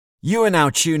You are now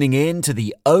tuning in to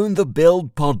the Own the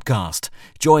Build podcast.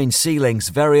 Join C-Link's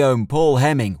very own Paul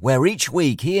Hemming, where each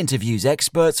week he interviews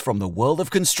experts from the world of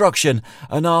construction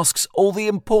and asks all the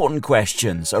important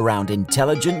questions around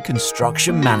intelligent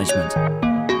construction management.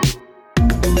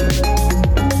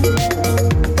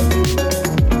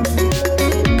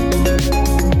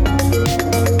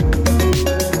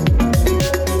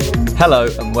 Hello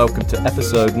and welcome to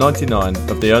episode 99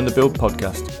 of the Own the Build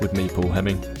podcast with me, Paul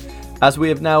Hemming. As we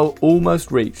have now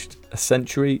almost reached a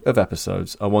century of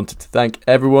episodes, I wanted to thank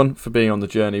everyone for being on the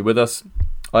journey with us.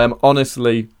 I am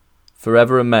honestly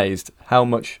forever amazed how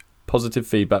much positive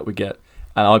feedback we get,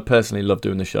 and I personally love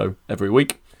doing the show every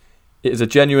week. It is a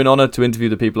genuine honour to interview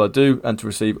the people I do and to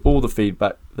receive all the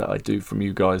feedback that I do from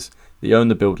you guys, the Own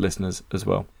the Build listeners as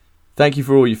well. Thank you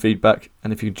for all your feedback,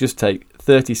 and if you just take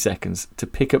 30 seconds to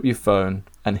pick up your phone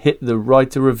and hit the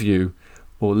write a review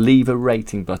or leave a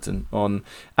rating button on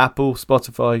Apple,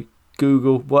 Spotify,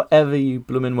 Google, whatever you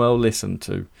blooming well listen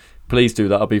to. Please do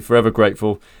that. I'll be forever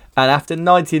grateful. And after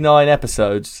 99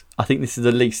 episodes, I think this is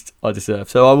the least I deserve.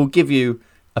 So I will give you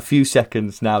a few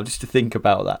seconds now just to think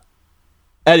about that.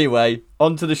 Anyway,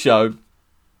 on to the show.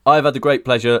 I've had the great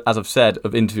pleasure, as I've said,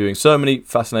 of interviewing so many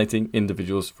fascinating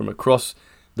individuals from across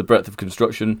the breadth of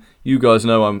construction. You guys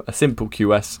know I'm a simple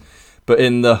QS, but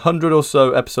in the 100 or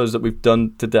so episodes that we've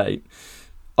done to date,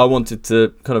 I wanted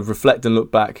to kind of reflect and look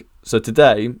back. So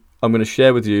today, I'm going to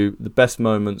share with you the best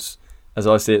moments as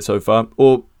I see it so far,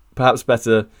 or perhaps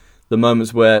better, the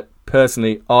moments where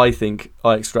personally I think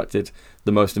I extracted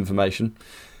the most information.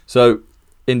 So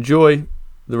enjoy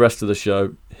the rest of the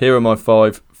show. Here are my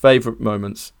 5 favourite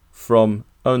moments from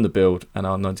Own the Build and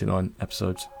our 99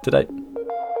 episodes to date.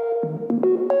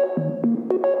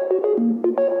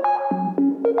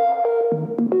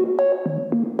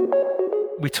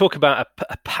 We talk about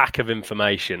a pack of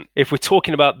information. If we're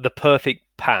talking about the perfect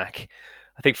pack,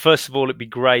 I think first of all it'd be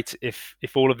great if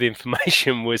all of the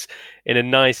information was in a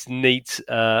nice, neat,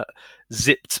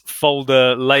 zipped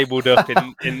folder, labelled up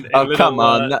in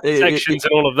little sections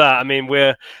and all of that. I mean,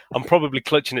 I'm probably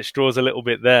clutching at straws a little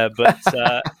bit there, but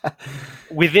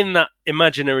within that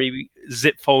imaginary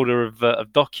zip folder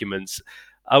of documents,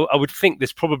 I would think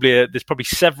there's probably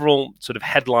several sort of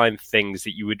headline things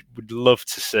that you would love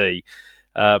to see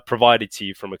provided to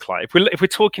you from a client. If we're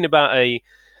talking about a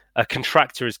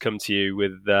contractor has come to you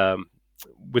with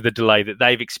a delay that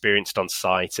they've experienced on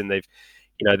site, and they've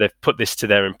put this to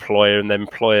their employer, and their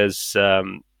employers had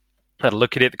a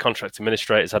look at it. The contract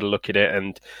administrators had a look at it,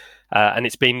 and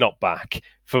it's been knocked back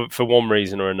for one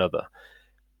reason or another.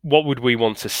 What would we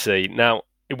want to see? Now,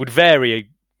 it would vary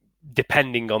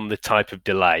depending on the type of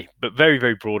delay, but very,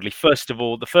 very broadly, first of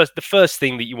all, the first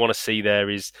thing that you want to see there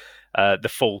is the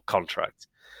full contract.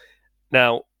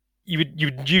 Now, you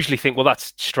would usually think, well,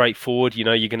 that's straightforward.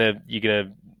 You're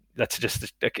gonna that's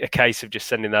just a case of just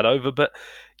sending that over. But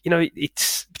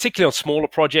it's particularly on smaller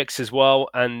projects as well,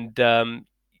 and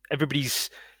everybody's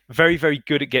very, very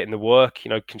good at getting the work.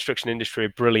 Construction industry are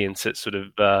brilliant at sort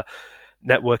of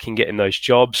networking, getting those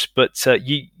jobs. But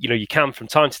you can from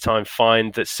time to time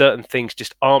find that certain things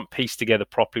just aren't pieced together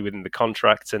properly within the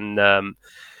contract, and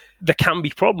there can be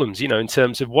problems, in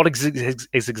terms of what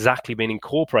is exactly being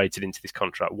incorporated into this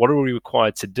contract. What are we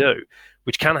required to do,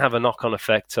 which can have a knock-on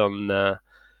effect on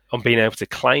being able to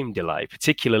claim delay,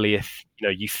 particularly if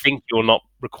you think you're not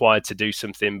required to do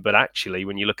something, but actually,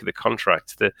 when you look at the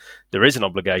contract, there is an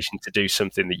obligation to do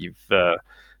something that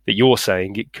you're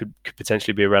saying it could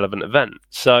potentially be a relevant event.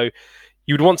 So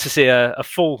you would want to see a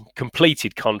full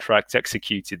completed contract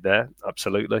executed there,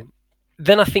 absolutely.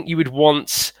 Then I think you would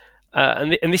want,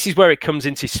 and this is where it comes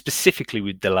into specifically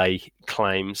with delay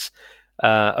claims,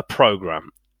 a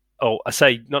program. Or I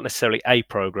say not necessarily a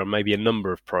program, maybe a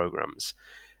number of programs.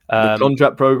 The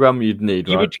contract program you'd need,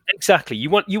 right? Exactly. You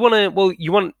want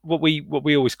what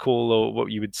we always call, or what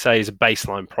you would say is a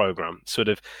baseline program. Sort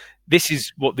of, this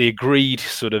is what the agreed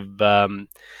sort of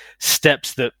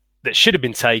steps that should have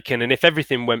been taken, and if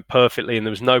everything went perfectly and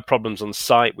there was no problems on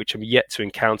site, which I'm yet to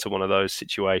encounter one of those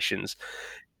situations,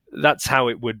 that's how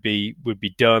it would be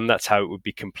done. That's how it would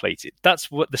be completed.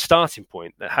 That's what the starting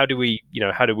point. How do we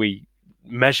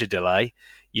measure delay?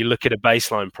 You look at a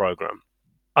baseline program.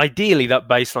 Ideally, that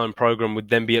baseline program would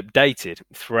then be updated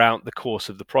throughout the course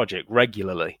of the project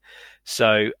regularly.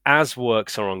 So as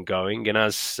works are ongoing and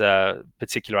as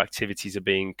particular activities are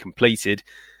being completed,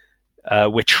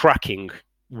 we're tracking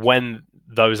when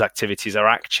those activities are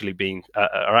actually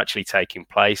taking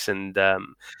place, and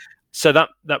so that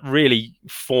really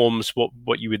forms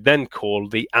what you would then call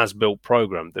the as-built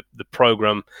program, the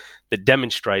program that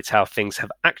demonstrates how things have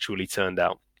actually turned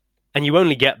out. And you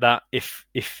only get that if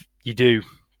you do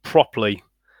properly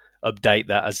update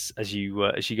that as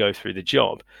you go through the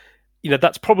job.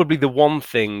 That's probably the one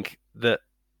thing that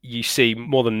you see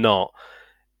more than not,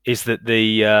 is that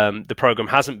the program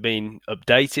hasn't been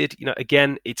updated.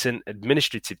 Again, it's an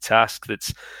administrative task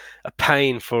that's a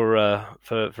pain for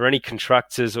any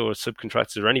contractors or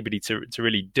subcontractors or anybody to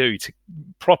really do, to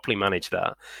properly manage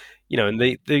that. And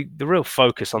the real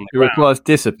focus on the ground requires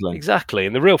discipline. Exactly,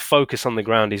 and the real focus on the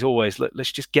ground is always,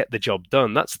 let's just get the job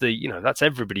done. That's that's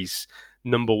everybody's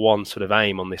number one sort of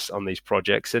aim on these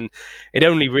projects, and it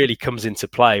only really comes into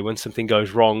play when something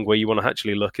goes wrong, where you want to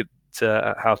actually look at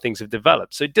how things have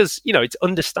developed. So it does, it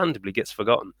understandably gets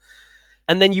forgotten.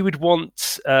 And then you would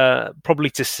want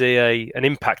probably to see an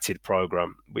impacted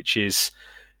program, which is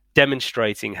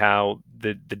demonstrating how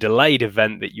the delayed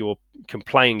event that you're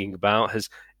complaining about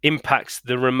impacts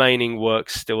the remaining work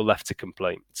still left to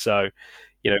complete. So,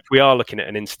 if we are looking at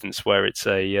an instance where it's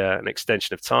an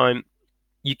extension of time,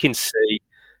 you can see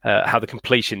how the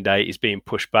completion date is being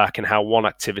pushed back and how one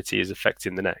activity is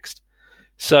affecting the next.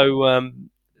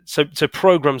 So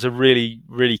programs are really,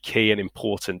 really key and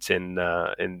important in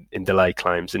delay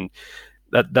claims, and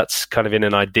that's kind of in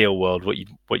an ideal world what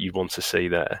you'd want to see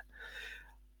there.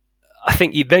 I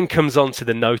think it then comes on to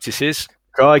the notices.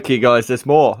 Crikey, guys, there's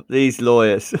more. These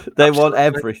lawyers, they want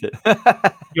everything.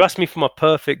 You asked me for my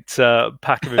perfect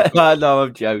pack of information. No,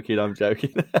 I'm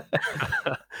joking.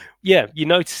 Yeah, your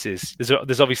notices.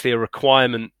 There's obviously a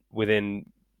requirement within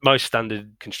most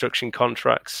standard construction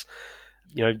contracts.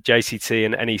 JCT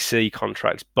and NEC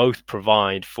contracts both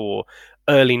provide for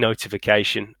early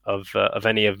notification of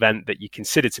any event that you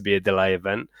consider to be a delay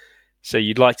event. So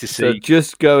you'd like to see... So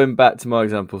just going back to my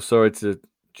example, sorry to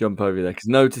jump over there, because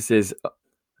notices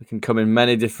can come in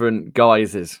many different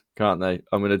guises, can't they?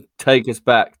 I'm going to take us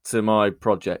back to my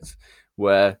project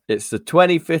where it's the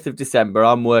 25th of December.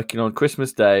 I'm working on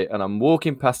Christmas Day and I'm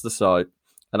walking past the site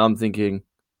and I'm thinking,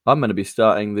 I'm going to be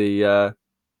starting the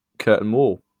curtain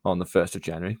wall on the 1st of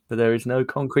January, but there is no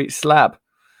concrete slab.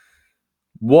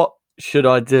 What should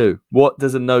I do? What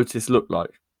does a notice look like?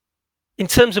 In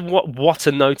terms of what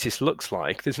a notice looks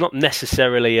like, there's not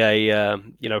necessarily a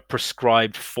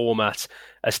prescribed format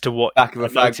as to what a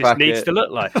notice needs to look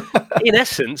like. In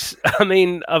essence, I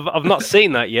mean, I've not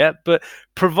seen that yet, but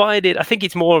provided, I think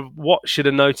it's more of what should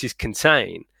a notice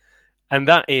contain, and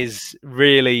that is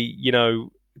really,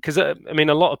 because I mean,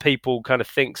 a lot of people kind of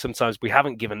think sometimes we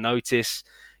haven't given notice.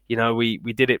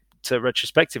 We did it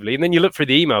retrospectively, and then you look through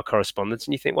the email correspondence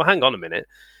and you think, well, hang on a minute,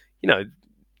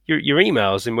 your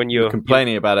emails, and when you're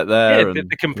complaining about it there,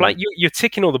 the complaint, you're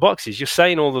ticking all the boxes, you're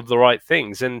saying all of the right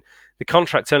things, and the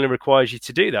contract only requires you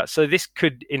to do that. So this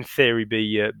could, in theory,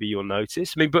 be your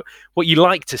notice. I mean, but what you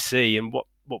like to see, and what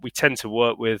we tend to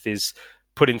work with, is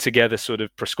putting together sort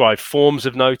of prescribed forms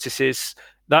of notices.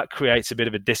 That creates a bit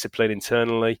of a discipline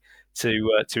internally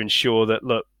to ensure that,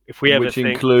 look, if we ever which can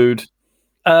include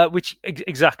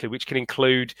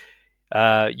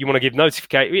you want to give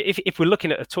notification if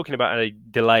we're talking about a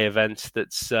delay event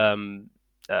that's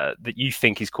that you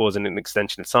think is causing an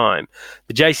extension of time.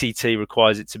 The JCT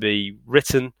requires it to be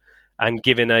written and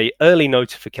given a early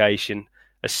notification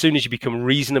as soon as you become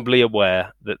reasonably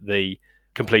aware that the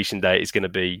completion date is going to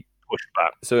be pushed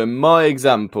back. So in my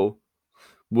example,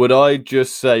 would I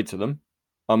just say to them,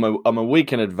 I'm a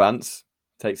week in advance,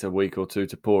 takes a week or two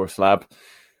to pour a slab.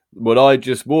 Would I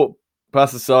just walk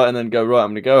past the site and then go, right,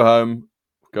 I'm going to go home,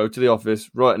 go to the office,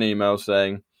 write an email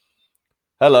saying,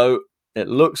 hello, it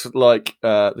looks like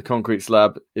the concrete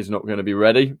slab is not going to be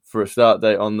ready for a start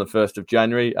date on the 1st of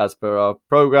January as per our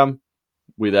program.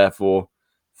 We therefore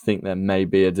think there may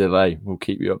be a delay. We'll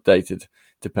keep you updated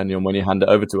depending on when you hand it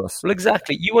over to us. Well,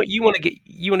 exactly. You want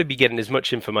to be getting as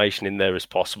much information in there as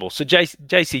possible. So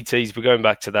JCTs, we're going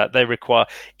back to that. They require,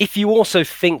 if you also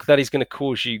think that is going to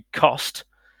cause you cost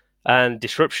and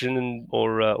disruption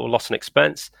or loss and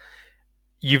expense,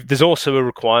 there's also a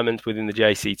requirement within the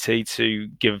JCT to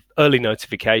give early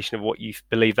notification of what you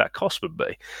believe that cost would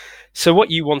be. So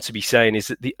what you want to be saying is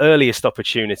that the earliest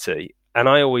opportunity, and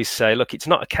I always say, look, it's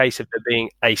not a case of there being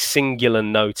a singular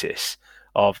notice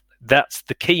of that's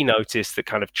the key notice that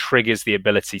kind of triggers the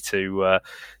ability to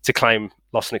claim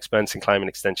loss and expense and claim an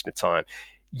extension of time.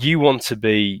 You want to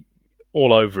be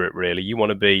all over it, really. You want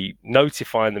to be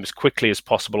notifying them as quickly as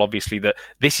possible, obviously, that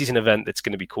this is an event that's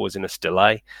going to be causing us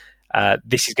delay.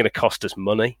 This is going to cost us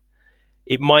money.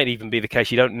 It might even be the case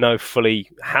you don't know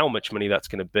fully how much money that's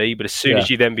going to be, but as soon as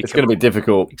you then become... It's going to be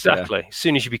difficult. Exactly. Yeah. As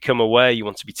soon as you become aware, you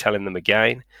want to be telling them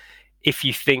again. If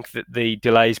you think that the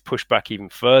delays push back even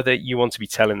further, you want to be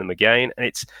telling them again. And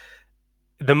it's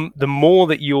the more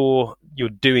that you're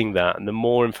doing that, and the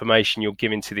more information you're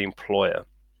giving to the employer,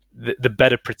 the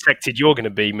better protected you're going to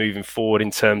be moving forward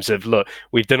in terms of, look,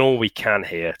 we've done all we can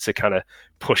here to kind of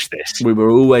push this. We were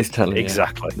always telling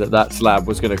exactly you that slab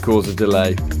was going to cause a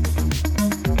delay.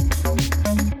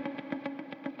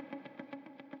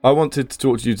 I wanted to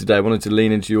talk to you today. I wanted to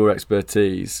lean into your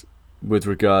expertise with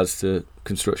regards to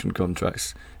construction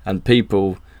contracts, and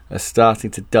people are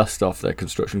starting to dust off their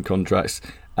construction contracts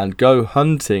and go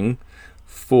hunting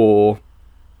for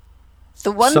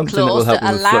the one something clause that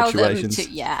that will allow them fluctuations. to,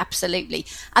 yeah, absolutely.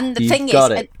 And the You've thing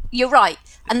got is, it. you're right.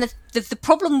 And the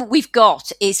problem we've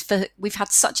got is we've had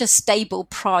such a stable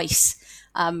price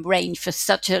range for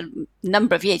such a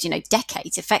number of years,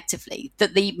 decades effectively,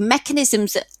 that the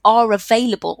mechanisms that are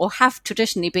available or have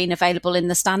traditionally been available in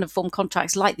the standard form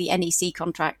contracts, like the NEC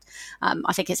contract,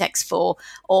 I think it's X4,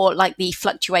 or like the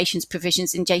fluctuations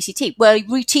provisions in JCT, were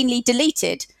routinely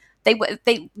deleted.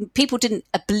 People didn't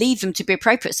believe them to be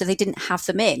appropriate, so they didn't have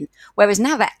them in. Whereas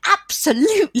now they're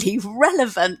absolutely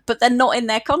relevant, but they're not in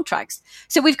their contracts.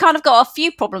 So we've kind of got a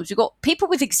few problems. We've got people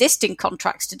with existing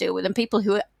contracts to deal with and people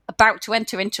who are about to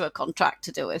enter into a contract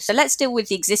to deal with. So let's deal with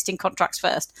the existing contracts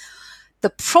first.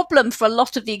 The problem for a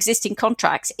lot of the existing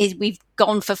contracts is we've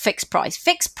gone for fixed price.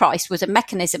 Fixed price was a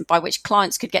mechanism by which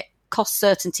clients could get cost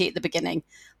certainty at the beginning,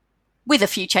 with a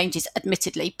few changes,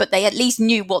 admittedly, but they at least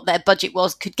knew what their budget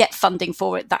was, could get funding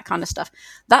for it, that kind of stuff.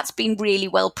 That's been really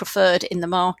well preferred in the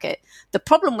market. The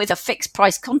problem with a fixed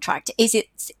price contract is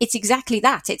it's exactly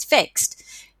that. It's fixed.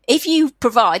 If you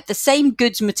provide the same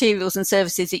goods, materials and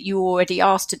services that you already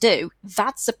asked to do,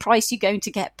 that's the price you're going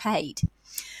to get paid.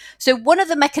 So one of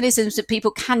the mechanisms that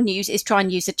people can use is try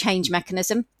and use a change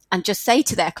mechanism and just say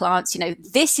to their clients,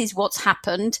 this is what's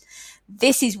happened.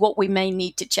 This is what we may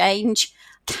need to change.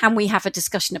 Can we have a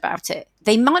discussion about it?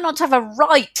 They might not have a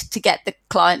right to get the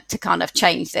client to kind of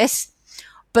change this,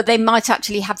 but they might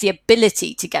actually have the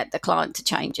ability to get the client to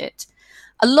change it.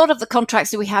 A lot of the contracts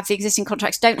that we have, the existing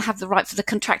contracts, don't have the right for the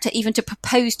contractor even to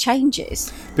propose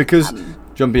changes. Because,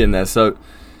 jumping in there, so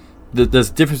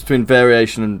there's a difference between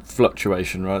variation and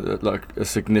fluctuation, right? Like a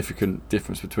significant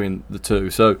difference between the two.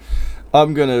 So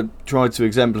I'm going to try to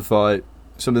exemplify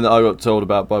something that I got told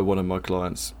about by one of my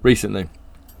clients recently.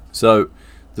 So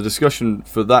the discussion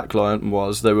for that client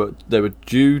was they were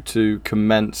due to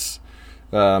commence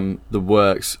the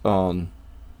works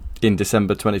in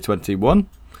December 2021.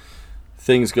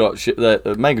 Things got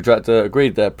the main contractor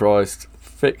agreed their price,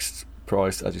 fixed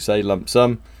price, as you say, lump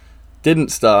sum. Didn't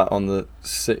start on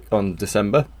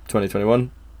December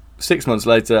 2021. 6 months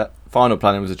later, final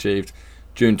planning was achieved.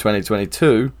 June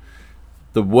 2022,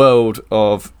 the world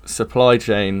of supply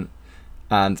chain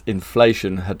and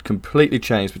inflation had completely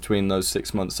changed between those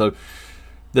 6 months. So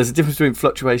there's a difference between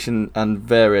fluctuation and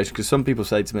variation, because some people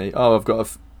say to me, I've got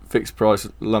a fixed price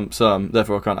lump sum,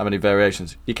 therefore I can't have any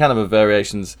variations. You can have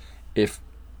variations if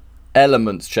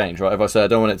elements change, right? If I say I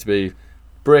don't want it to be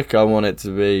brick, I want it to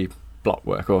be block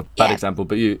work, or bad example,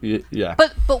 but yeah.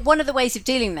 But one of the ways of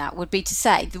dealing that would be to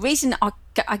say the reason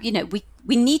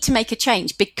we need to make a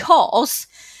change, because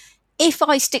if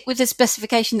I stick with the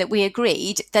specification that we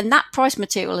agreed, then that price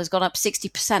material has gone up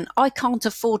 60%. I can't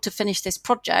afford to finish this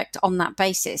project on that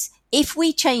basis. If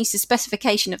we change the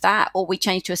specification of that, or we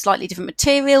change to a slightly different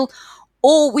material,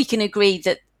 or we can agree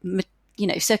that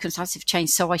circumstances have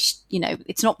changed, so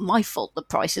it's not my fault the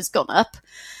price has gone up,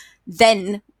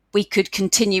 then we could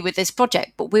continue with this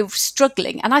project. But we're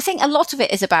struggling. And I think a lot of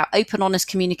it is about open, honest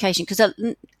communication, because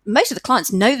most of the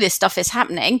clients know this stuff is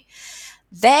happening.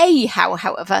 They,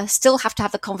 however, still have to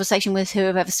have the conversation with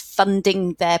whoever's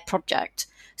funding their project.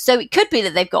 So it could be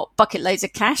that they've got bucket loads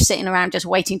of cash sitting around just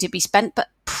waiting to be spent, but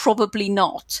probably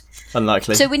not.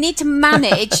 Unlikely. So we need to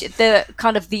manage the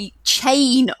kind of the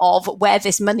chain of where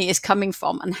this money is coming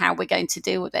from and how we're going to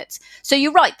deal with it. So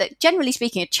you're right that generally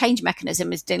speaking, a change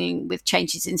mechanism is dealing with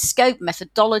changes in scope,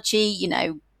 methodology,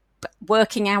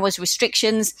 working hours,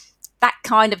 restrictions. That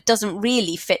kind of doesn't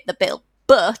really fit the bill.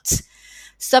 But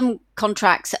some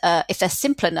contracts, if they're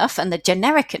simple enough and they're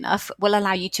generic enough, will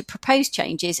allow you to propose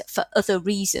changes for other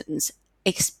reasons,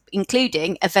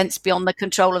 including events beyond the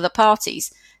control of the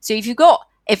parties. So if you've got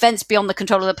events beyond the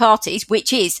control of the parties,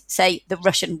 which is, say, the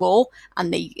Russian war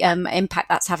and the impact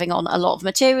that's having on a lot of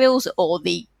materials, or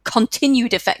the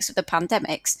continued effects of the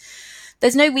pandemics,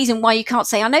 there's no reason why you can't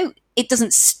say, I know it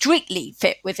doesn't strictly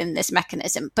fit within this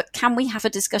mechanism, but can we have a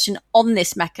discussion on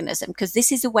this mechanism? Because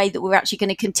this is a way that we're actually going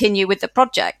to continue with the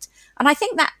project. And I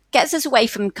think that gets us away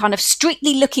from kind of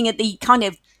strictly looking at the kind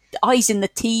of I's and the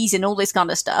T's and all this kind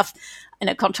of stuff in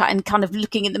a contract, and kind of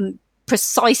looking at the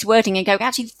precise wording and going,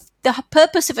 actually, the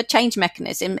purpose of a change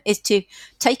mechanism is to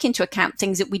take into account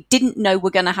things that we didn't know were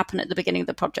going to happen at the beginning of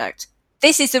the project.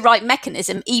 this is the right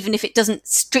mechanism, even if it doesn't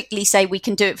strictly say we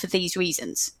can do it for these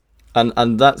reasons.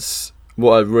 And that's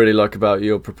what I really like about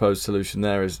your proposed solution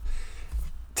there is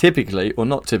typically, or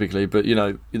not typically, but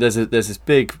there's this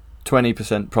big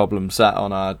 20% problem sat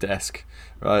on our desk,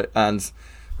 right? And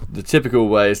the typical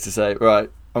way is to say, right,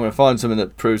 I'm going to find something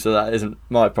that proves that isn't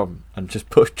my problem, and just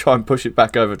try and push it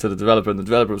back over to the developer, and the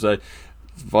developer will say,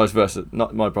 vice versa,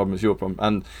 not my problem, it's your problem,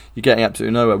 and you're getting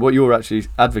absolutely nowhere. What you're actually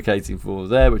advocating for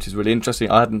there, which is really interesting,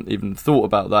 I hadn't even thought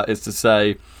about that, is to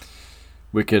say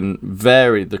we can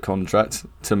vary the contract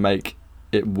to make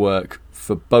it work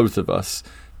for both of us,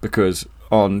 because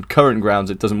on current grounds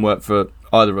it doesn't work for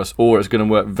either of us, or it's going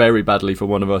to work very badly for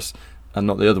one of us and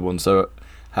not the other one. So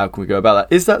how can we go about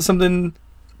that? Is that something,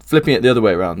 flipping it the other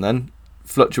way around then,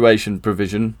 fluctuation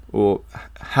provision, or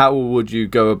how would you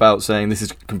go about saying this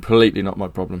is completely not my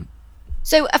problem?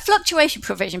 So a fluctuation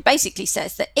provision basically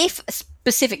says that if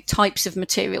specific types of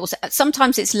materials,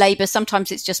 sometimes it's labour,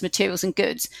 sometimes it's just materials and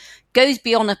goods, goes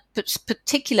beyond a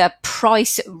particular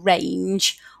price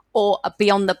range or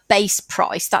beyond the base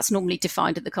price, that's normally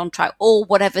defined in the contract, or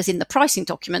whatever's in the pricing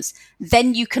documents,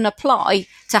 then you can apply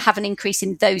to have an increase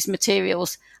in those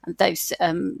materials and those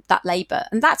that labour.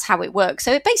 And that's how it works.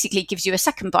 So it basically gives you a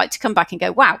second bite to come back and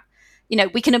go, wow,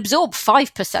 we can absorb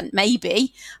 5%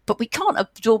 maybe, but we can't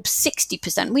absorb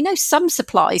 60%. We know some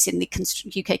supplies in the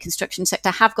UK construction sector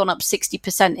have gone up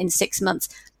 60% in 6 months.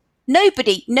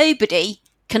 Nobody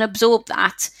can absorb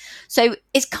that. So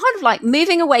it's kind of like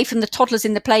moving away from the toddlers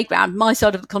in the playground, my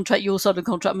side of the contract, your side of the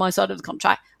contract, my side of the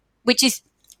contract, which is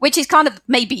kind of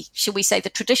maybe, shall we say, the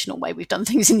traditional way we've done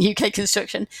things in UK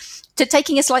construction, to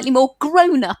taking a slightly more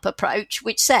grown-up approach,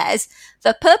 which says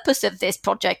the purpose of this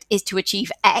project is to achieve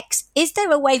X. Is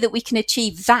there a way that we can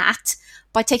achieve that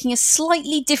by taking a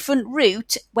slightly different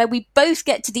route where we both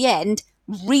get to the end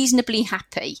reasonably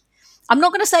happy? I'm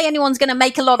not going to say anyone's going to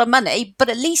make a lot of money, but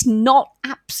at least not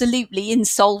absolutely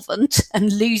insolvent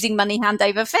and losing money hand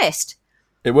over fist.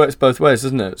 It works both ways,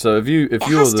 doesn't it? So if you're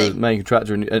the main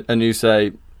contractor and you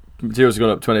say materials have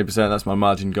gone up 20%, that's my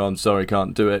margin gone, sorry,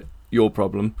 can't do it, your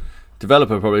problem.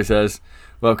 Developer probably says,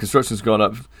 well, construction's gone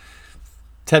up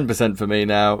 10% for me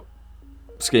now,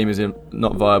 scheme is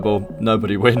not viable,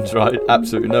 nobody wins, right?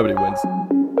 Absolutely nobody wins.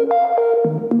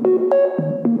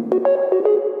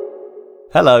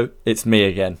 Hello, it's me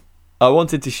again. I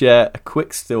wanted to share a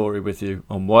quick story with you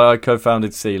on why I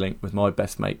co-founded C-Link with my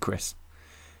best mate Chris.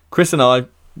 Chris and I,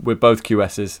 we're both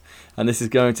QSs, and this is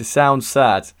going to sound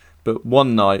sad, but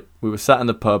one night we were sat in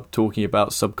the pub talking about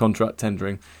subcontract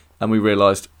tendering, and we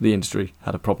realised the industry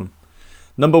had a problem.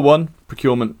 Number one,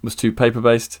 procurement was too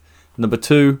paper-based. Number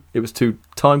two, it was too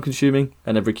time-consuming,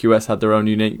 and every QS had their own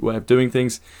unique way of doing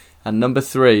things. And number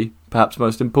three, perhaps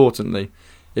most importantly,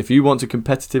 if you want to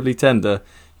competitively tender,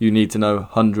 you need to know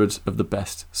hundreds of the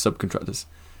best subcontractors.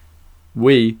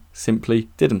 We simply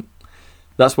didn't.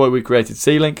 That's why we created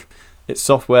C-Link. It's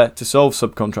software to solve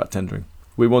subcontract tendering.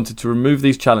 We wanted to remove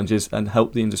these challenges and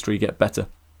help the industry get better.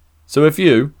 So if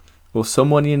you, or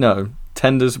someone you know,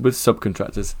 tenders with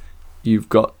subcontractors, you've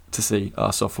got to see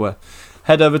our software.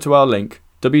 Head over to our link,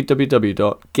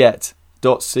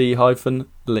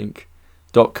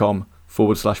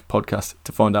 www.get.c-link.com/podcast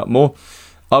to find out more.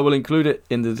 I will include it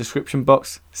in the description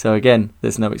box, so again,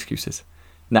 there's no excuses.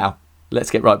 Now,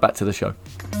 let's get right back to the show.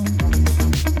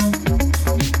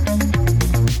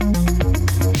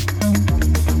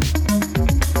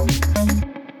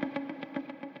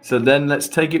 So then let's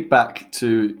take it back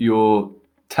to your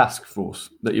task force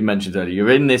that you mentioned earlier.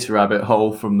 You're in this rabbit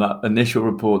hole from that initial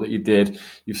report that you did.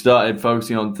 You've started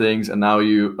focusing on things, and now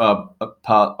you are a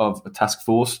part of a task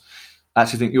force. I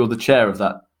actually think you're the chair of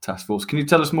that task force. Can you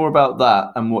tell us more about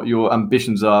that and what your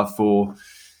ambitions are for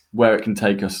where it can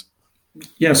take us?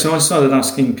 Yeah, so I started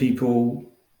asking people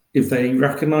if they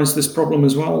recognise this problem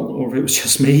as well, or if it was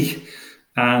just me.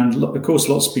 And of course,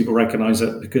 lots of people recognise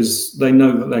it because they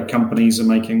know that their companies are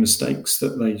making mistakes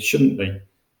that they shouldn't be.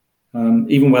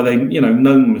 Even where they,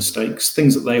 known mistakes,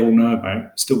 things that they all know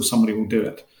about, still somebody will do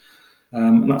it.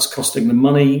 And that's costing them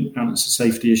money, and it's a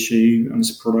safety issue, and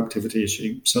it's a productivity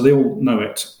issue. So they all know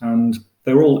it, and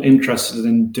they're all interested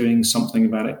in doing something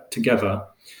about it together,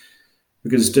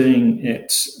 because doing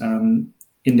it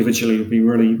individually would be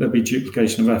there'd be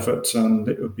duplication of effort, and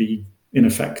it would be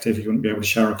ineffective. You wouldn't be able to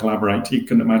share or collaborate. You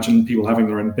couldn't imagine people having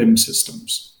their own BIM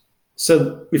systems.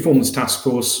 So we formed this task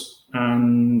force,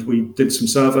 and we did some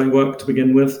survey work to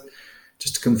begin with,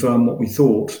 just to confirm what we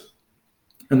thought.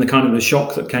 And the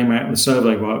shock that came out in the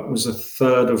survey work was a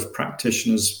third of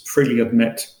practitioners freely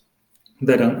admit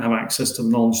they don't have access to the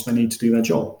knowledge they need to do their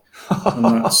job.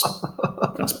 And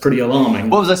that's pretty alarming.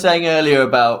 What was I saying earlier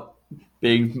about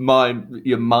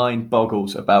your mind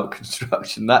boggles about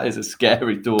construction. That is a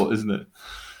scary thought, isn't it?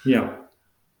 Yeah.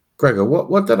 Gregor,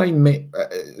 what do they mean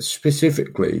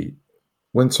specifically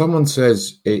when someone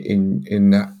says in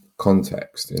that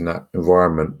context, in that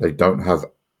environment, they don't have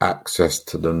access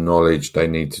to the knowledge they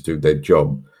need to do their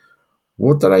job?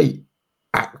 What do they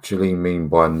actually mean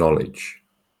by knowledge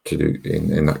to do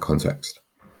in that context?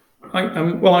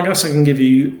 Well, I guess I can give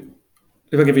you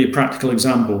a practical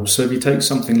example. So if you take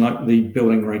something like the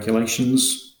building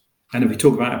regulations, and if we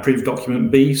talk about approved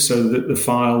document B, so that the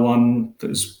file one that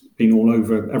has been all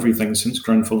over everything since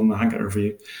Grenfell and the Haggart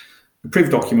Review,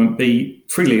 approved document B,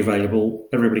 freely available,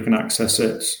 everybody can access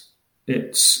it.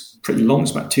 It's pretty long,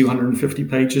 it's about 250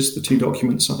 pages, the two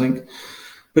documents, I think,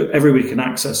 but everybody can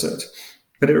access it.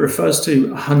 But it refers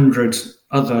to 100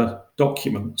 other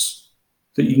documents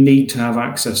that you need to have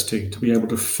access to be able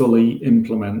to fully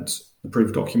implement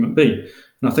approved document B.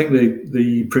 And I think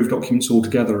the approved documents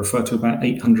altogether refer to about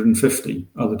 850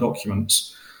 other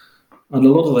documents. And a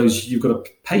lot of those you've got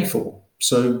to pay for.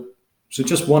 So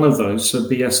just one of those, so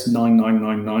BS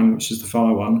 9999, which is the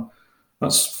fire one,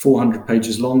 that's 400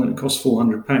 pages long and it costs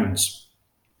 £400.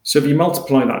 So if you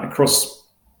multiply that across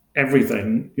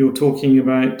everything, you're talking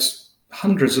about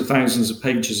hundreds of thousands of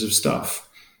pages of stuff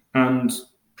and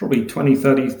probably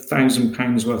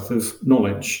 £30,000 worth of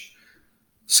knowledge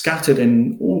scattered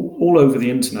in all over the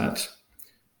internet.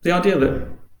 The idea that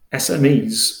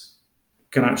SMEs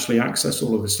can actually access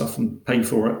all of this stuff and pay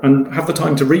for it and have the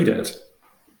time to read it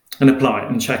and apply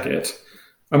it and check it,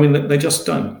 I mean, they just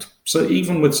don't. So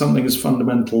even with something as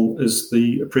fundamental as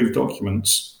the approved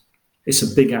documents, it's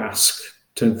a big ask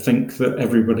to think that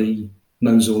everybody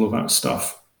knows all of that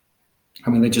stuff. I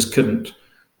mean, they just couldn't.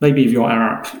 Maybe if you're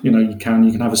Arab, you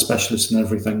can have a specialist in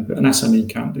everything, but an SME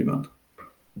can't do that.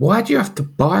 Why do you have to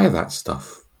buy that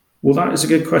stuff? Well, that is a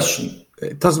good question.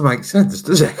 It doesn't make sense,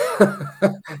 does it?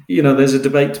 There's a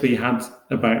debate to be had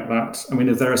about that. I mean,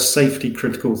 if there are safety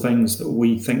critical things that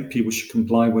we think people should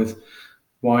comply with,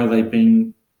 why are they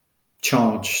being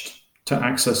charged to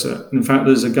access it? In fact,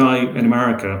 there's a guy in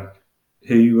America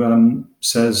who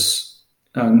says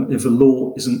if a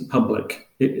law isn't public,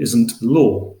 it isn't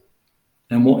law.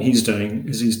 And what he's doing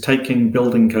is he's taking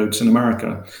building codes in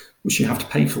America, which you have to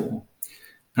pay for,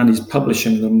 and he's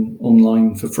publishing them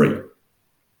online for free.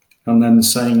 And then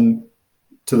saying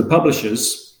to the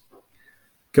publishers,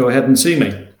 go ahead and sue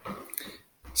me.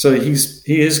 So he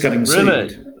is getting sued. Really?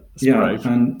 That's brave.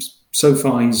 And so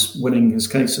far he's winning his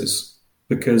cases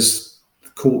because the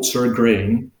courts are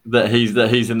agreeing that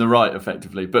he's in the right,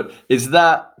 effectively. But is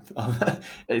that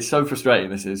it's so frustrating,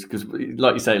 this is, because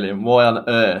like you say, Liam, why on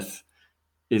earth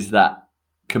is that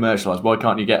commercialised? Why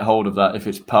can't you get hold of that if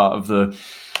it's part of the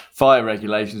fire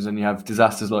regulations and you have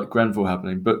disasters like Grenfell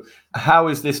happening? But how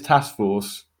is this task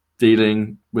force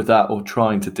dealing with that or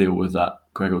trying to deal with that,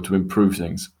 Gregor, to improve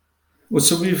things? Well,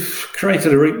 so we've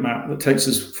created a route map that takes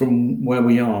us from where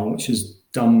we are, which is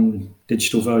dumb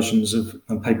digital versions of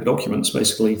paper documents,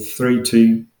 basically, through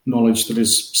to knowledge that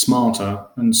is smarter.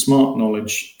 And smart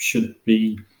knowledge should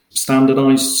be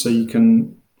standardized so you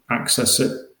can access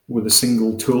it with a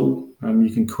single tool. You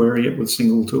can query it with a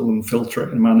single tool and filter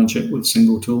it and manage it with a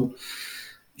single tool.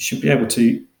 You should be able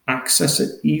to access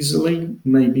it easily,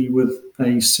 maybe with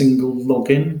a single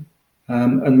login.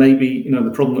 And maybe,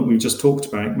 the problem that we just talked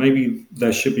about, maybe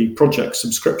there should be project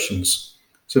subscriptions.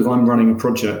 So if I'm running a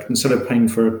project, instead of paying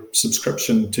for a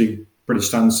subscription to British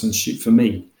Standards Institute for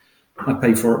me, I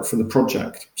pay for it for the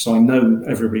project. So I know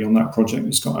everybody on that project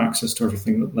has got access to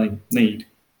everything that they need.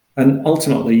 And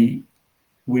ultimately,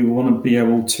 we want to be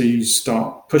able to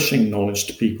start pushing knowledge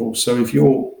to people. So if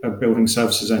you're a building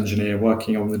services engineer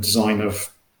working on the design of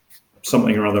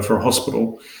something or other for a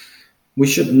hospital, we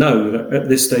should know that at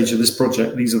this stage of this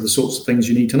project, these are the sorts of things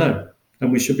you need to know,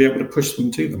 and we should be able to push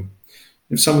them to them.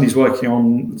 If somebody's working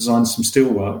on design some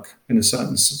steelwork in a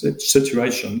certain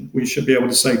situation, we should be able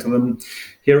to say to them,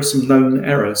 here are some known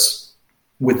errors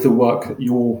with the work that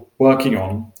you're working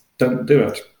on, don't do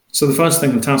it. So the first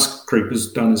thing the task group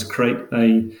has done is create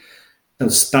a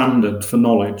standard for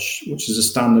knowledge, which is a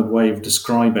standard way of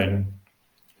describing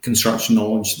construction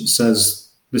knowledge that says,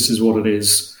 this is what it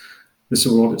is, this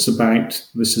is what it's about,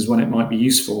 this is when it might be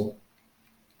useful.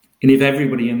 And if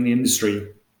everybody in the industry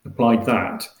applied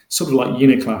that, sort of like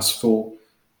Uniclass for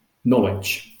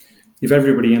knowledge, if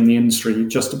everybody in the industry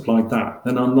just applied that,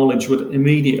 then our knowledge would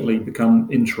immediately become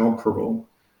interoperable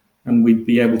and we'd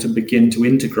be able to begin to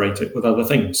integrate it with other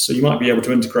things. So you might be able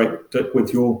to integrate it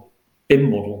with your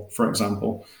BIM model, for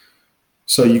example.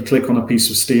 So you click on a piece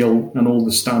of steel and all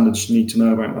the standards you need to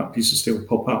know about that piece of steel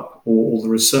pop up, or all the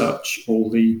research, all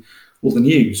the all the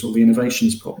news, all the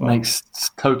innovations pop up. Makes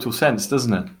total sense,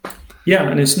 doesn't it? Yeah,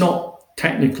 and it's not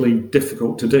technically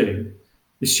difficult to do.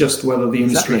 It's just whether the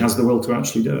industry has the will to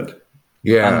actually do it.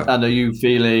 Yeah. And are you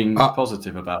feeling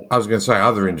positive about it? I was going to say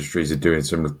other industries are doing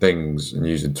similar things and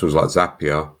using tools like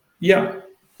Zapier. Yeah.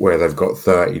 Where they've got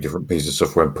 30 different pieces of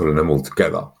software and pulling them all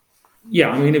together. Yeah,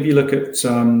 I mean, if you look at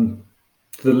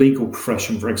the legal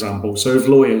profession, for example, so if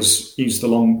lawyers use the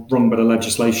wrong bit of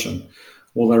legislation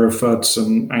or they're referred to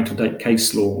some out-of-date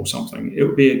case law or something, it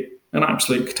would be an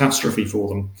absolute catastrophe for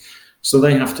them. So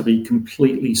they have to be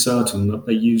completely certain that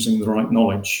they're using the right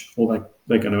knowledge or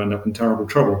they're going to end up in terrible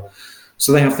trouble.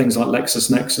 So they have things like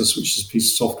LexisNexis, which is a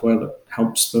piece of software that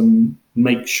helps them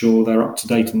make sure they're up to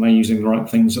date and they're using the right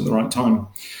things at the right time.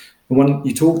 And when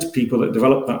you talk to people that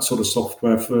develop that sort of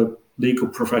software for legal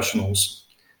professionals,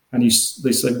 and they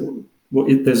say, well,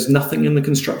 there's nothing in the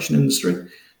construction industry. They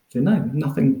say, no,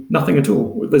 nothing at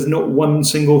all. There's not one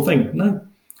single thing. No.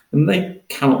 And they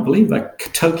cannot believe, they're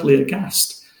totally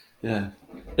aghast. Yeah.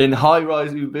 In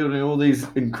high-rise, you're building all these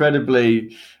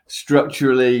incredibly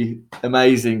structurally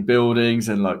amazing buildings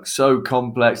and like so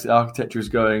complex. The architecture is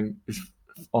going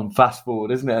on fast forward,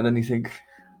 isn't it? And then you think,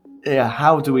 yeah,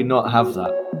 how do we not have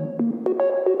that?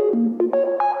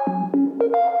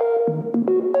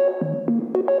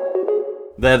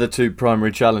 They're the two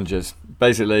primary challenges.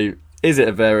 Basically, is it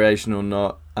a variation or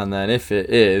not? And then if it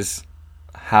is,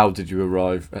 how did you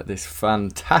arrive at this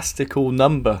fantastical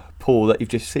number, Paul, that you've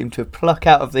just seemed to pluck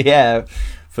out of the air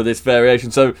for this variation?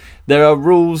 So there are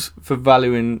rules for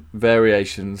valuing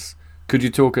variations. Could you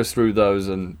talk us through those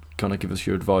and kind of give us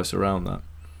your advice around that?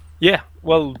 Yeah,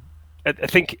 well, I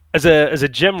think as a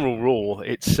general rule,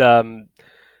 it's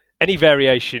any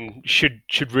variation should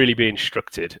really be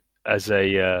instructed as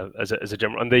a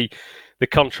general. And the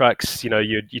contracts, your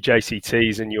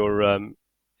JCTs and your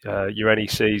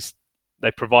NECs,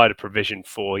 they provide a provision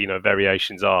for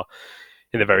variations are,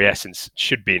 in the very essence,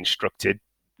 should be instructed.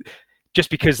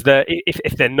 Just because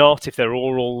if they're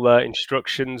oral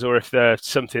instructions, or if they're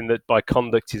something that by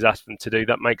conduct is asked them to do,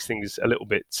 that makes things a little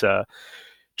bit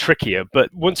trickier.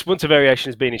 But once a variation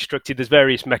has been instructed, there's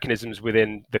various mechanisms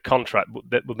within the contract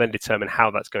that will then determine how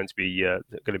that's going to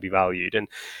be valued. And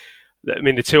I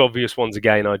mean, the two obvious ones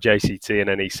again are JCT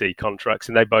and NEC contracts,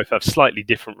 and they both have slightly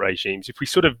different regimes. If we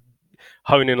sort of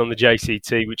hone in on the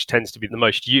JCT, which tends to be the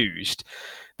most used,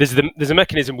 there's a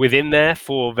mechanism within there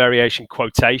for variation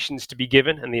quotations to be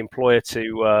given, and the employer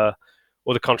to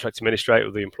or the contract administrator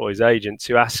or the employer's agent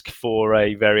to ask for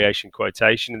a variation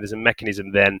quotation, and there's a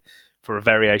mechanism then for a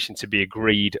variation to be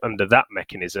agreed under that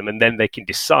mechanism, and then they can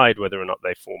decide whether or not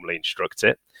they formally instruct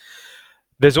it.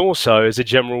 There's also, as a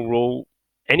general rule,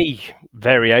 any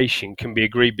variation can be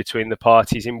agreed between the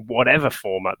parties in whatever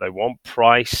format they want,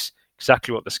 price,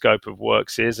 exactly what the scope of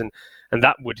works is, and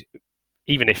that would,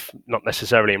 even if not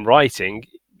necessarily in writing,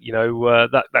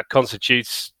 that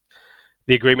constitutes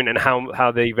the agreement and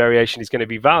how the variation is going to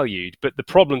be valued. But the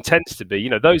problem tends to be,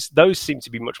 those seem to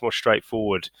be much more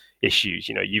straightforward issues.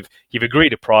 You've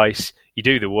agreed a price, you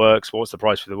do the works. What's the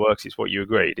price for the works? It's what you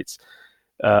agreed. It's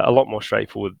a lot more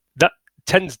straightforward. That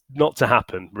tends not to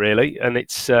happen, really, and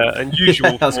it's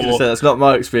unusual. I was going to say that's not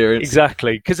my experience.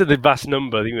 Exactly, because of the vast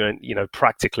number.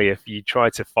 Practically, if you try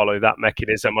to follow that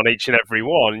mechanism on each and every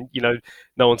one,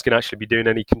 no one's going to actually be doing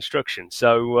any construction.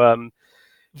 So,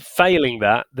 failing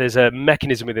that, there's a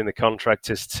mechanism within the contract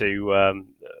as to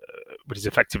what is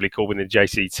effectively called within the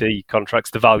JCT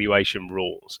contracts the valuation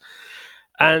rules,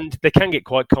 and they can get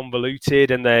quite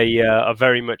convoluted, and they are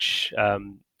very much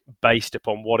based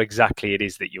upon what exactly it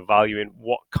is that you're valuing,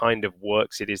 what kind of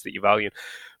works it is that you're valuing.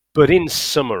 But in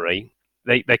summary,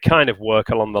 they kind of work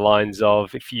along the lines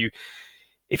of if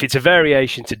it's a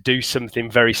variation to do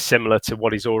something very similar to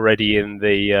what is already in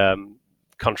the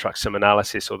contract sum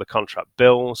analysis or the contract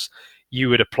bills, you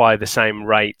would apply the same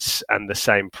rates and the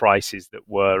same prices that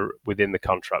were within the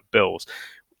contract bills.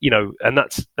 And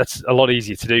that's a lot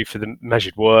easier to do for the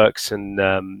measured works, and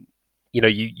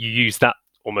you use that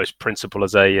almost principle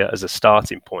as a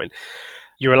starting point.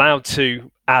 You're allowed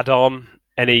to add on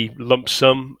any lump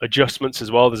sum adjustments as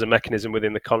well. There's a mechanism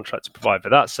within the contract to provide for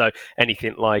that. So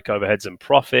anything like overheads and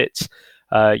profits,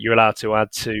 you're allowed to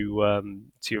add to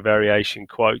your variation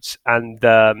quotes, and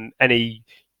any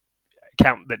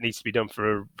account that needs to be done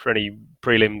for any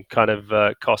prelim kind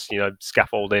of costs,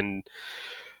 scaffolding,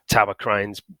 tower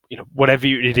cranes, whatever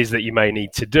it is that you may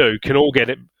need to do, can all get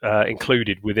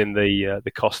included within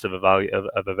the cost of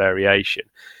a variation.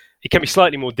 It can be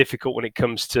slightly more difficult when it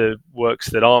comes to works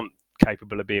that aren't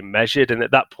capable of being measured, and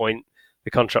at that point,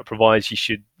 the contract provides you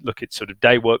should look at sort of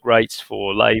day work rates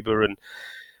for labour and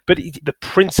But the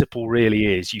principle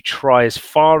really is you try as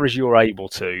far as you're able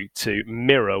to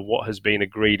mirror what has been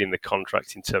agreed in the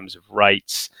contract in terms of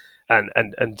rates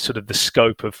and sort of the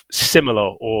scope of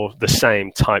similar or the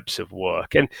same types of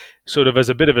work. And sort of as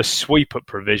a bit of a sweep-up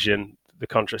provision, the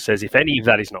contract says if any of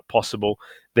that is not possible,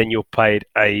 then you're paid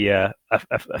a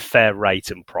fair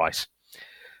rate and price.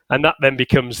 And that then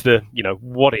becomes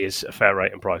what is a fair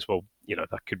rate and price? Well,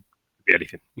 that could be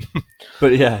anything.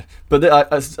 But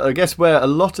I guess where a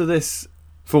lot of this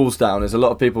falls down is a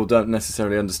lot of people don't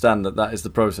necessarily understand that is the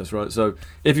process, right? So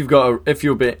if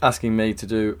you'll be asking me to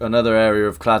do another area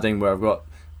of cladding where I've got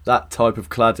that type of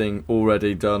cladding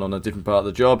already done on a different part of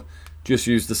the job, just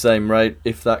use the same rate.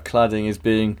 If that cladding is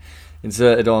being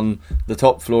inserted on the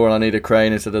top floor and I need a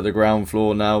crane instead of the ground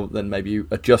floor now, then maybe you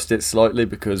adjust it slightly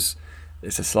because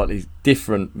it's a slightly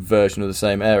different version of the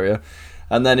same area.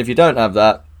 And then if you don't have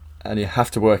that and you have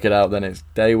to work it out, then it's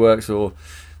day works or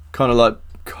kind of like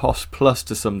cost plus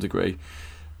to some degree.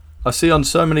 I see on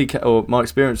so many, or my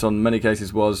experience on many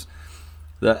cases was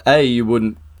that you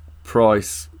wouldn't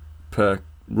price per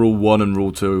rule 1 and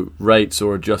rule 2 rates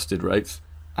or adjusted rates,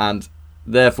 and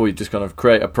therefore you just kind of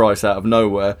create a price out of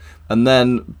nowhere. And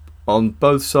then on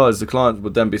both sides, the client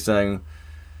would then be saying,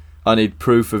 I need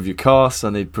proof of your costs,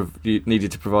 you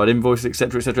needed to provide invoices,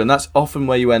 etc., etc. And that's often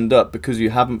where you end up because you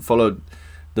haven't followed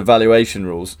the valuation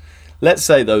rules. Let's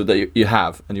say, though, that you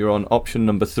have, and you're on option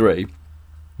number 3.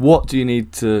 What's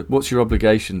your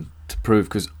obligation to prove?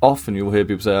 Because often you'll hear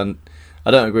people say,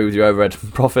 I don't agree with your overhead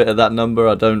profit at that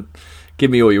number, give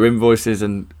me all your invoices,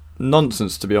 and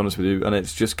nonsense, to be honest with you, and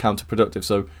it's just counterproductive.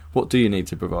 So what do you need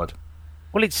to provide?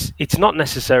 Well, it's not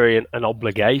necessarily an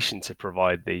obligation to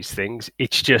provide these things.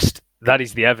 It's just that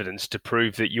is the evidence to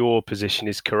prove that your position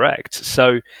is correct.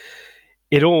 So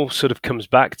it all sort of comes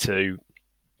back to,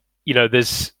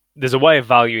 there's a way of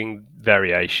valuing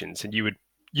variations, and you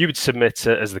would submit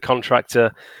as the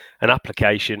contractor an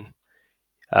application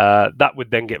that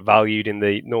would then get valued in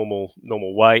the normal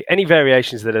way. Any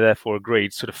variations that are therefore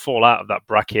agreed sort of fall out of that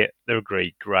bracket. They're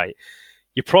agreed, great.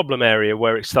 Your problem area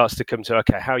where it starts to come to,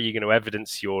 okay, how are you going to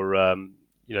evidence your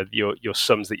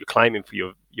sums that you're claiming for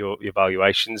your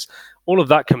valuations? All of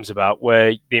that comes about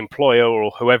where the employer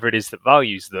or whoever it is that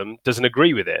values them doesn't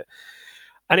agree with it.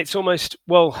 And it's almost,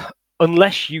 well,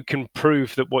 unless you can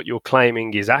prove that what you're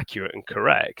claiming is accurate and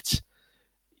correct,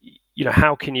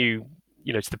 how can you,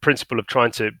 it's the principle of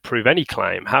trying to prove any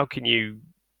claim. How can you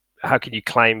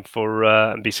claim for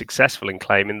and be successful in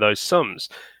claiming those sums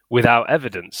without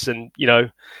evidence? And,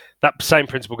 that same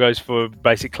principle goes for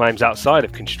basic claims outside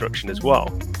of construction as well.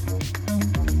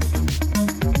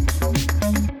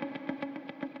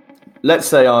 Let's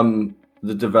say I'm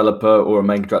the developer or a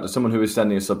main contractor, someone who is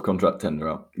sending a subcontract tender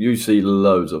out. You see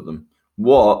loads of them.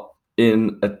 What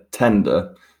in a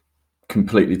tender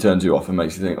completely turns you off and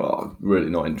makes you think, I'm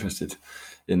really not interested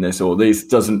in this, or this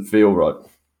doesn't feel right?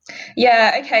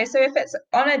 Yeah, okay. So if it's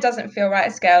on a doesn't feel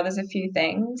right scale, there's a few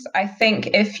things. I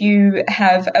think if you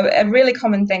have a really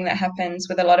common thing that happens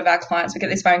with a lot of our clients, we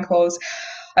get these phone calls.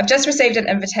 I've just received an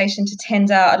invitation to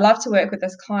tender. I'd love to work with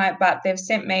this client, but they've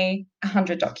sent me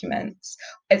 100 documents.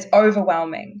 It's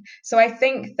overwhelming. So I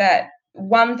think that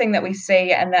one thing that we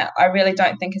see, and that I really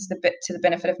don't think is to the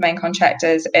benefit of main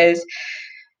contractors, is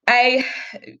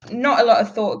not a lot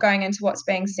of thought going into what's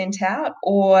being sent out,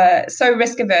 or so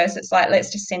risk averse. It's like,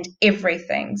 let's just send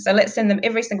everything. So let's send them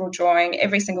every single drawing,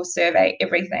 every single survey,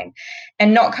 everything,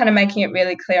 and not kind of making it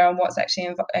really clear on what's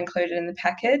actually included in the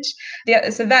package.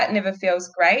 So that never feels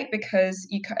great, because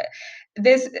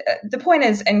the point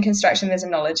is, in construction, there's a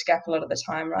knowledge gap a lot of the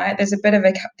time, right? There's a bit of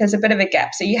a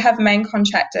gap. So you have main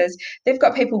contractors, they've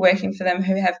got people working for them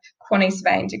who have quantity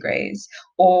surveying degrees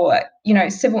or,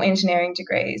 civil engineering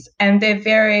degrees, and they're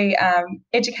very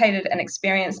educated and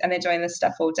experienced, and they're doing this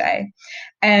stuff all day.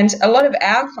 And a lot of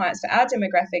our clients, our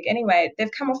demographic anyway, they've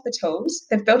come off the tools,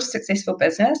 they've built a successful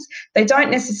business. They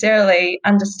don't necessarily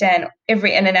understand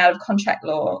every in and out of contract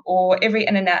law or every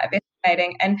in and out of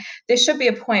estimating. And there should be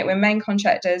a point where main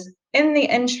contractors, in the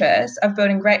interest of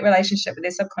building great relationship with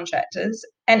their subcontractors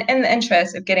and in the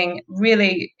interest of getting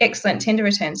really excellent tender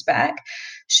returns back,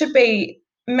 should be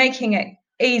making it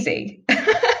easy.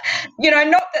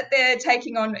 Not that they're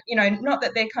taking on, not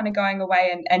that they're kind of going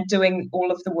away and doing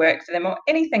all of the work for them or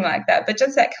anything like that, but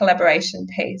just that collaboration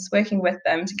piece, working with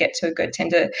them to get to a good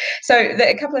tender. So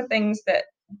a couple of things that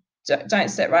don't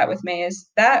sit right with me is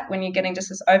that when you're getting just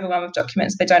this overwhelm of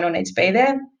documents, they don't all need to be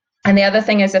there. And the other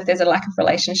thing is if there's a lack of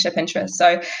relationship interest.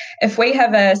 So if we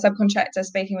have a subcontractor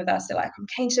speaking with us, they're like, I'm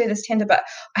keen to do this tender, but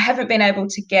I haven't been able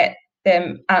to get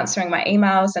them answering my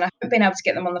emails and I haven't been able to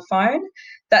get them on the phone,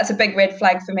 that's a big red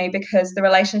flag for me, because the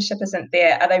relationship isn't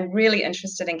there. Are they really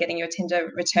interested in getting your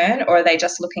tender return, or are they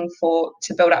just looking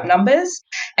to build up numbers?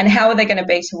 And how are they going to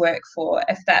be to work for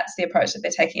if that's the approach that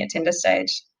they're taking at tender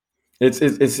stage?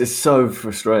 It's so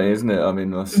frustrating, isn't it? I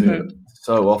mean, I see it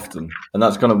so often, and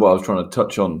that's kind of what I was trying to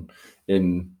touch on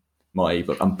in my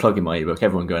ebook. I'm plugging my ebook.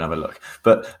 Everyone go and have a look.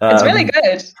 But it's really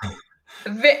good.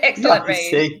 Excellent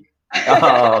read.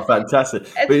 Oh, fantastic!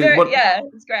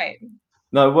 It's great.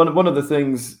 No, one of the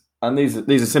things, and these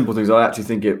are simple things. I actually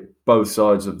think it both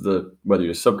sides of whether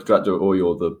you're a subcontractor or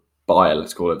you're the buyer,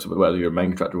 let's call it, so whether you're a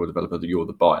main contractor or developer, you're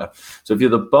the buyer. So if you're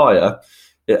the buyer,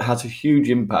 it has a huge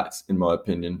impact, in my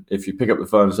opinion. If you pick up the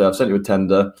phone and say, I've sent you a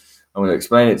tender, I'm going to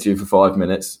explain it to you for 5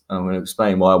 minutes, and I'm going to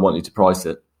explain why I want you to price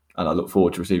it, and I look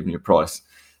forward to receiving your price.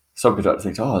 Subcontractor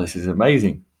thinks, oh, this is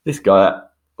amazing. This guy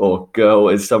or girl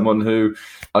is someone who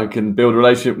I can build a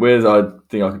relationship with. I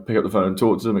think I can pick up the phone and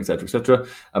talk to them, etc., etc.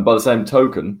 And by the same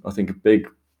token, I think a big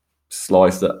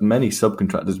slice that many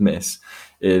subcontractors miss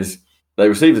is they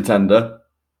receive the tender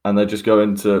and they just go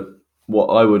into what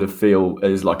I would feel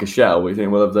is like a shell. We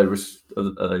think, well,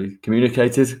 are they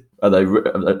communicated? Have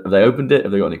they opened it?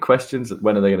 Have they got any questions?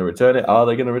 When are they going to return it? Are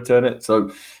they going to return it?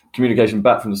 So communication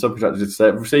back from the subcontractor to say,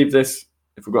 I've received this.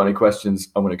 If we've got any questions,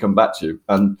 I'm going to come back to you.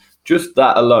 And just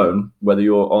that alone, whether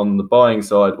you're on the buying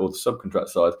side or the subcontract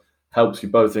side, helps you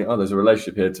both think, oh, there's a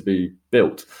relationship here to be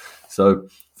built. So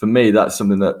for me, that's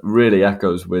something that really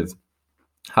echoes with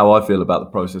how I feel about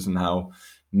the process and how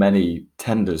many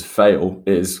tenders fail.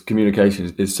 Is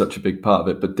communication is such a big part of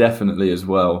it, but definitely as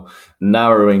well,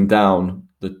 narrowing down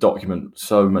the document.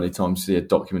 So many times you see a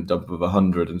document dump of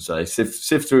 100 and say,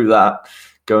 sift through that,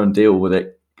 go and deal with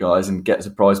it, guys, and get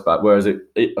the price back. Whereas a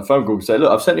phone call can say,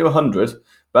 look, I've sent you 100,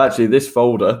 but actually this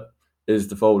folder is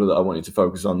the folder that I want you to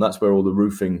focus on. That's where all the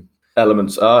roofing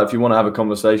elements are. If you want to have a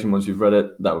conversation once you've read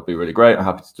it, that would be really great. I'm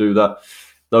happy to do that.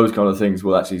 Those kind of things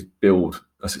will actually build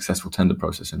a successful tender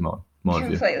process in my view.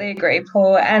 Completely agree,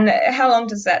 Paul. And how long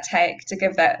does that take to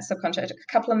give that subcontractor?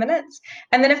 A couple of minutes?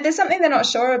 And then if there's something they're not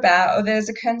sure about, or there's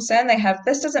a concern they have,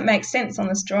 this doesn't make sense on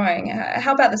this drawing.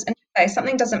 How about this interface?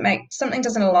 Something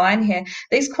doesn't align here.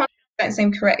 These quantities don't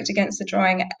seem correct against the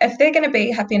drawing. If they're going to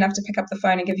be happy enough to pick up the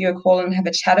phone and give you a call and have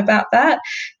a chat about that,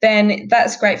 then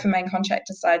that's great for main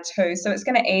contractor side too. So it's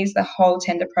going to ease the whole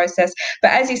tender process.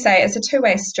 But as you say, it's a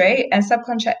two-way street, and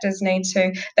subcontractors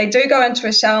they do go into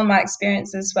a shell in my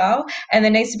experience as well. And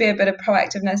there needs to be a bit of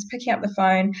proactiveness, picking up the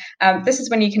phone. This is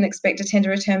when you can expect a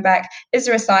tender return back. Is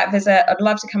there a site visit? I'd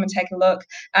love to come and take a look.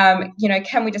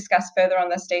 Can we discuss further on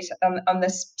this on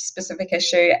this specific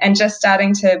issue? And just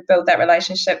starting to build that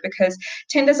relationship, because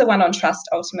tenders are won on trust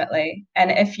ultimately.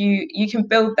 And if you can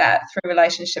build that through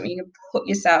relationship, you can put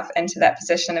yourself into that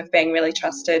position of being really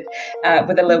trusted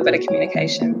with a little bit of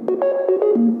communication.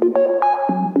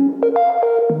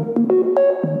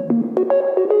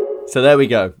 So there we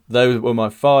go. Those were my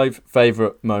 5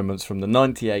 favourite moments from the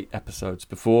 98 episodes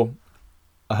before.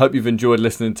 I hope you've enjoyed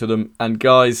listening to them. And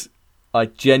guys, I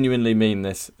genuinely mean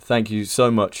this. Thank you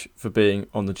so much for being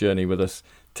on the journey with us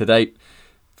to date.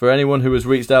 For anyone who has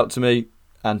reached out to me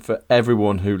and for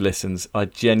everyone who listens, I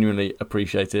genuinely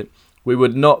appreciate it. We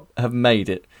would not have made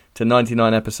it to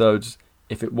 99 episodes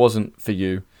if it wasn't for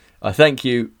you. I thank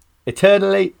you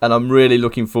eternally, and I'm really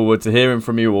looking forward to hearing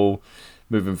from you all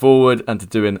moving forward and to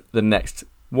doing the next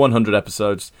 100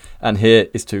 episodes. And here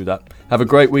is to that. Have a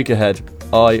great week ahead.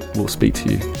 I will speak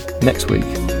to you next week,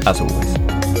 as always.